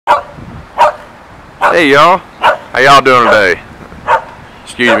Hey y'all, how y'all doing today?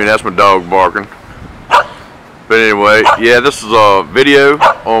 Excuse me, that's my dog barking. But anyway, yeah, this is a video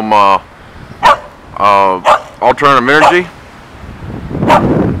on my alternative energy.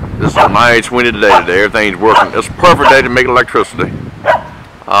 This is a nice windy day today. Everything's working. It's a perfect day to make electricity.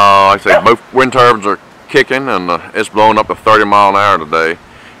 Like I say, both wind turbines are kicking, and it's blowing up to 30 miles an hour today.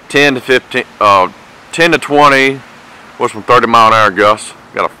 10 to 20 was from 30 mile an hour gusts.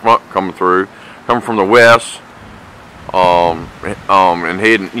 Got a front coming through, coming from the west, and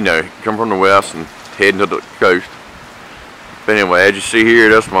heading, coming from the west and heading to the coast. But anyway, as you see here,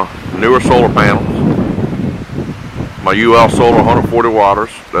 that's my newer solar panels. My UL solar 140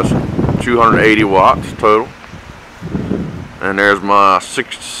 watters. That's 280 watts total. And there's my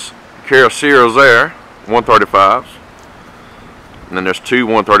 6 Kyocera's there, 135s. And then there's 2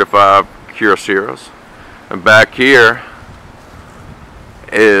 135 Kyocera's. And back here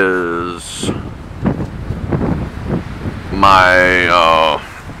is my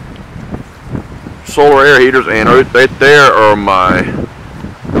solar air heaters, and right there are my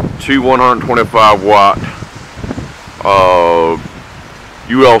 2 125 watt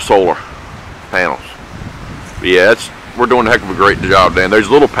UL solar panels. But yeah, we're doing a heck of a great job, Dan. There's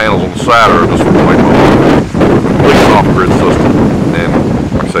little panels on the side are just completely off-grid system, and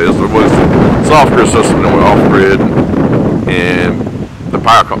like I say, it's off-grid system, and we're off-grid, and the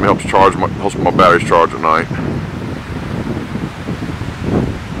power company helps my batteries charge at night,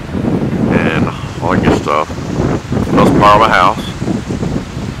 and all that good stuff. Helps power my house.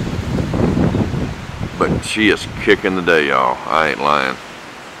 But she is kicking the day, y'all. I ain't lying.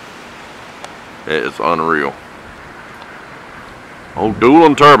 It is unreal. Old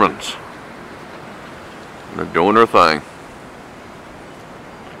dueling turbines. They're doing their thing.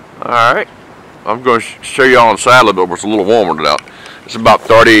 Alright. I'm going to show y'all inside a little bit where it's a little warmer out. It's about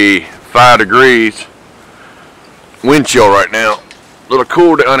 35 degrees. Wind chill right now. A little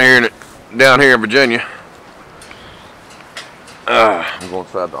cool down here in Virginia. I'm going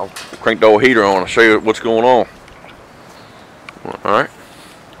inside. I'll crank the old heater on and show you what's going on. Alright.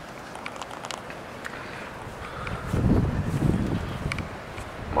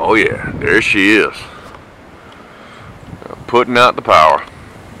 Oh yeah, there she is. Putting out the power.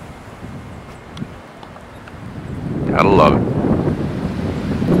 Gotta love it.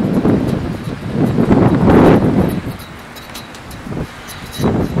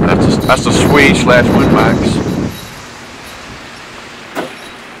 That's the SWEA / WindMax.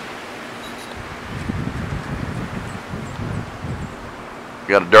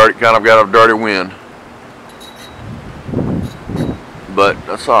 Got a dirty wind, but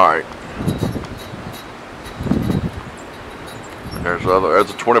that's all right. There's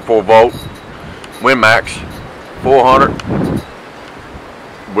a 24 volt WindMax 400,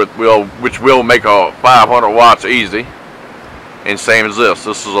 which will make a 500 watts easy. And same as this.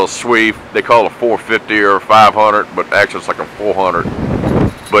 This is a SWEA. They call it a 450 or 500, but actually it's like a 400.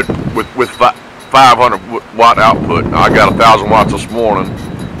 But with 500 watt output. Now I got 1,000 watts this morning.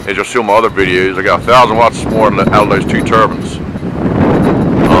 As you'll see in my other videos, I got 1,000 watts this morning out of those 2 turbines.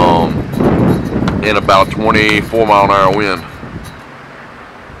 In about 24 mile an hour wind.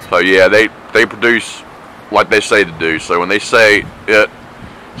 So yeah, they produce like they say to do. So when they say it,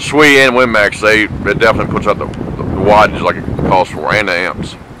 SWEA and WindMax, it definitely puts out the wattage like it calls for, and the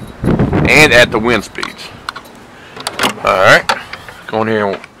amps, and at the wind speeds. Alright, go in here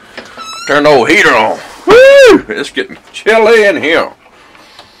and turn the old heater on. Woo! It's getting chilly in here.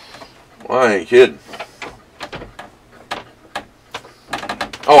 Well, I ain't kidding.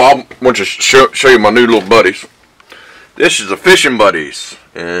 Oh, I want to show you my new little buddies. This is the Fishing Buddies,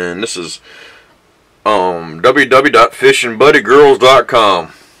 and this is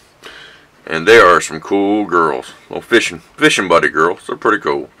www.fishingbuddy-girls.com. And they are some cool girls, little fishing buddy girls. They're pretty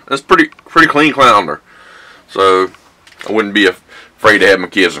cool. It's pretty clean calendar, so I wouldn't be afraid to have my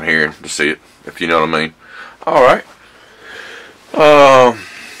kids in here to see it, if you know what I mean. All right.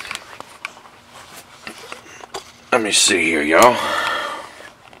 Let me see here, y'all.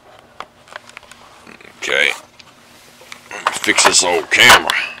 Okay. Let me fix this old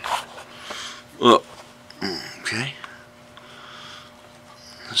camera. Look. Okay.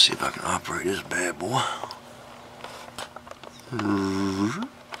 Let's see if I can operate this bad boy.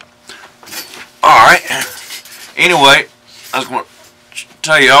 Alright. Anyway, I was going to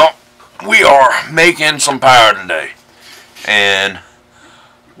tell y'all, we are making some power today. And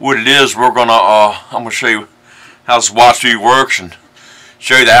what it is, I'm going to show you how this watch view works and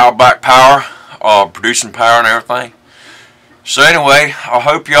show you the outback power, producing power and everything. So anyway, I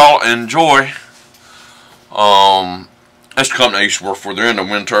hope y'all enjoy That's the company I used to work for. They're in the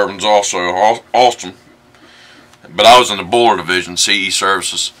wind turbines also, Austin. But I was in the boiler division, CE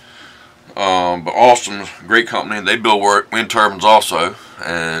Services. But Austin's a great company. They build wind turbines also,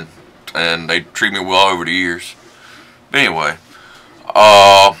 and they treat me well over the years. But anyway,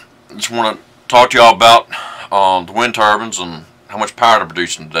 just want to talk to y'all about the wind turbines and how much power they're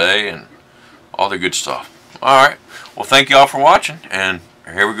producing today and all the good stuff. Alright, well thank y'all for watching, and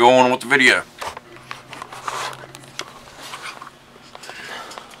here we go on with the video.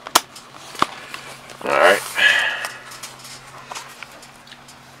 Alright,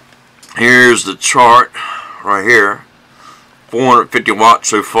 here's the chart right here. 450 watts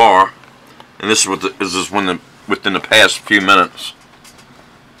so far, and this is within the past few minutes.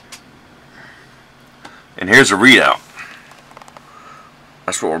 And here's a readout.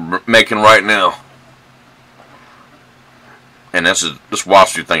 That's what we're making right now. And this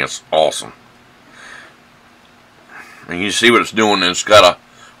watch thing is awesome. And you see what it's doing. And we got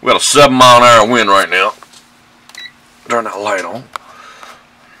a 7-mile-an-hour wind right now. Turn that light on.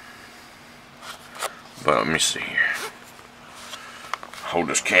 But let me see here. Hold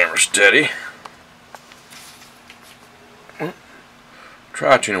this camera steady.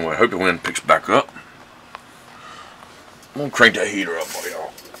 Try it anyway. Hope the wind picks back up. I'm gonna crank that heater up for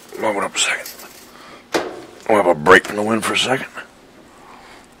y'all. Hold up a second. We'll have a break from the wind for a second.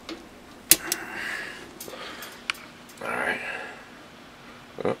 Alright.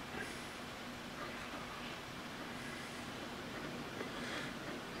 Oh.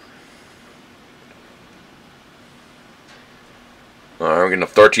 Alright, we're getting a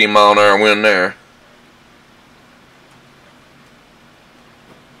 13-mile-an-hour wind there.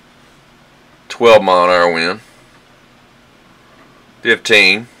 12-mile-an-hour wind.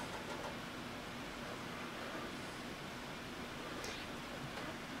 15.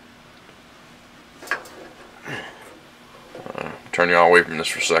 Turn y'all away from this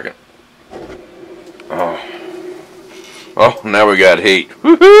for a second. Oh, now we got heat.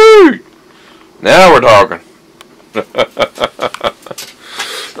 Woohoo! Now we're talking.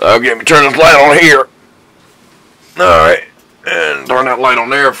 Okay, let me turn this light on here. Alright, and turn that light on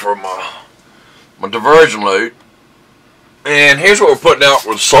there for my diversion load. And here's what we're putting out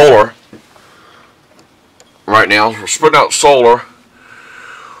with solar right now. We're putting out solar.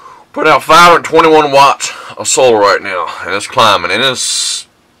 Putting out 521 watts of solar right now, and it's climbing. And it's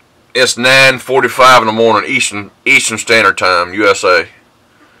 9:45 in the morning Eastern Standard Time, USA,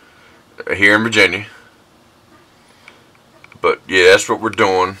 here in Virginia. But yeah, that's what we're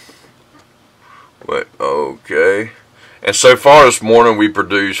doing. But okay. And so far this morning we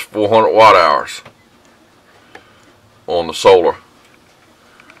produced 400 watt hours on the solar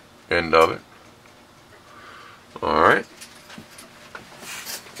end of it. Alright.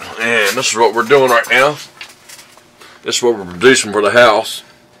 And this is what we're doing right now. This is what we're producing for the house.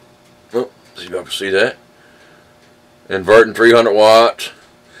 Oh, see if I can see that. Inverting 300 watts.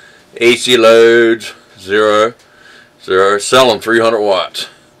 AC loads 0. Selling 300 watts.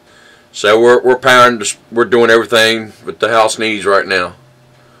 So we're powering. We're doing everything that the house needs right now.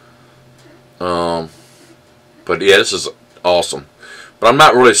 But yeah, this is awesome. But I'm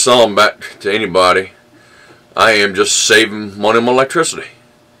not really selling back to anybody. I am just saving money on my electricity.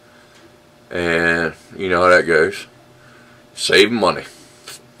 And you know how that goes. Saving money.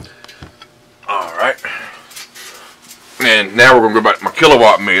 Alright. And now we're going to go back to my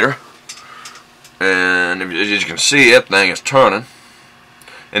kilowatt meter. And as you can see, that thing is turning.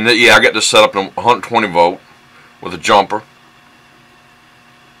 And yeah, I got this set up in 120 volt with a jumper.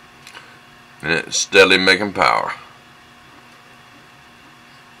 And it's steadily making power.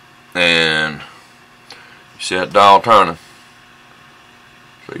 And you see that dial turning.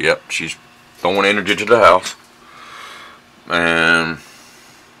 So yep, she's throwing energy to the house. And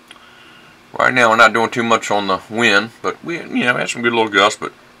right now we're not doing too much on the wind, but we had some good little gusts,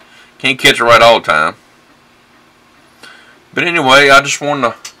 but can't catch it right all the time. But anyway, I just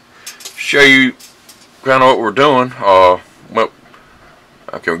wanted to show you kind of what we're doing. Well,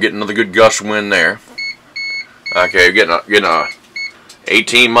 okay, we're getting another good gust of wind there. Okay, we're getting a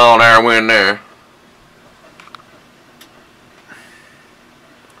 18-mile-an-hour wind there.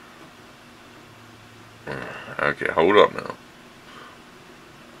 Okay, hold up now.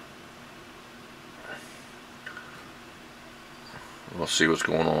 Let's see what's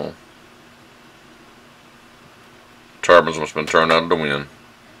going on. Turbines must have been turned out of the wind.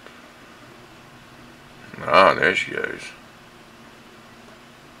 Ah, there she goes.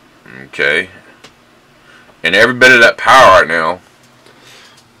 Okay. And every bit of that power right now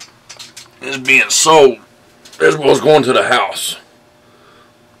is being sold. This was going to the house.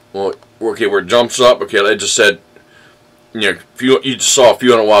 Well, okay, where it jumps up, okay, they just said you know, you just saw a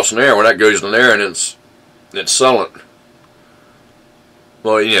few hundred watts in there. When that goes in there and it's selling,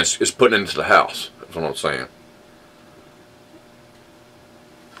 well, yeah, it's putting into the house. That's what I'm saying.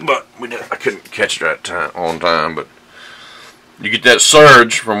 But I couldn't catch it on time. But you get that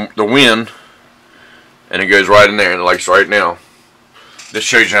surge from the wind, and it goes right in there, and like right now. This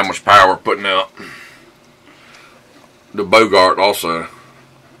shows you how much power we're putting out. The Bogart also.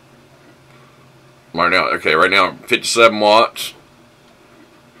 Right now, okay, right now 57 watts,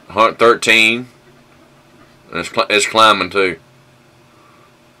 113, and it's climbing too.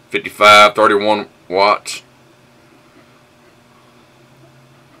 55, 31 watts.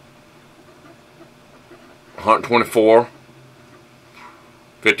 124,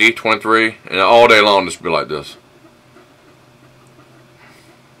 50, 23, and all day long this will be like this.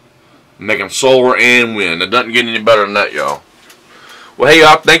 Making solar and wind. It doesn't get any better than that, y'all. Well, hey,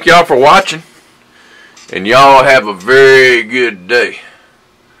 y'all, thank y'all for watching. And y'all have a very good day.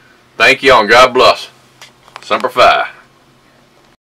 Thank y'all, and God bless. Semper Fi.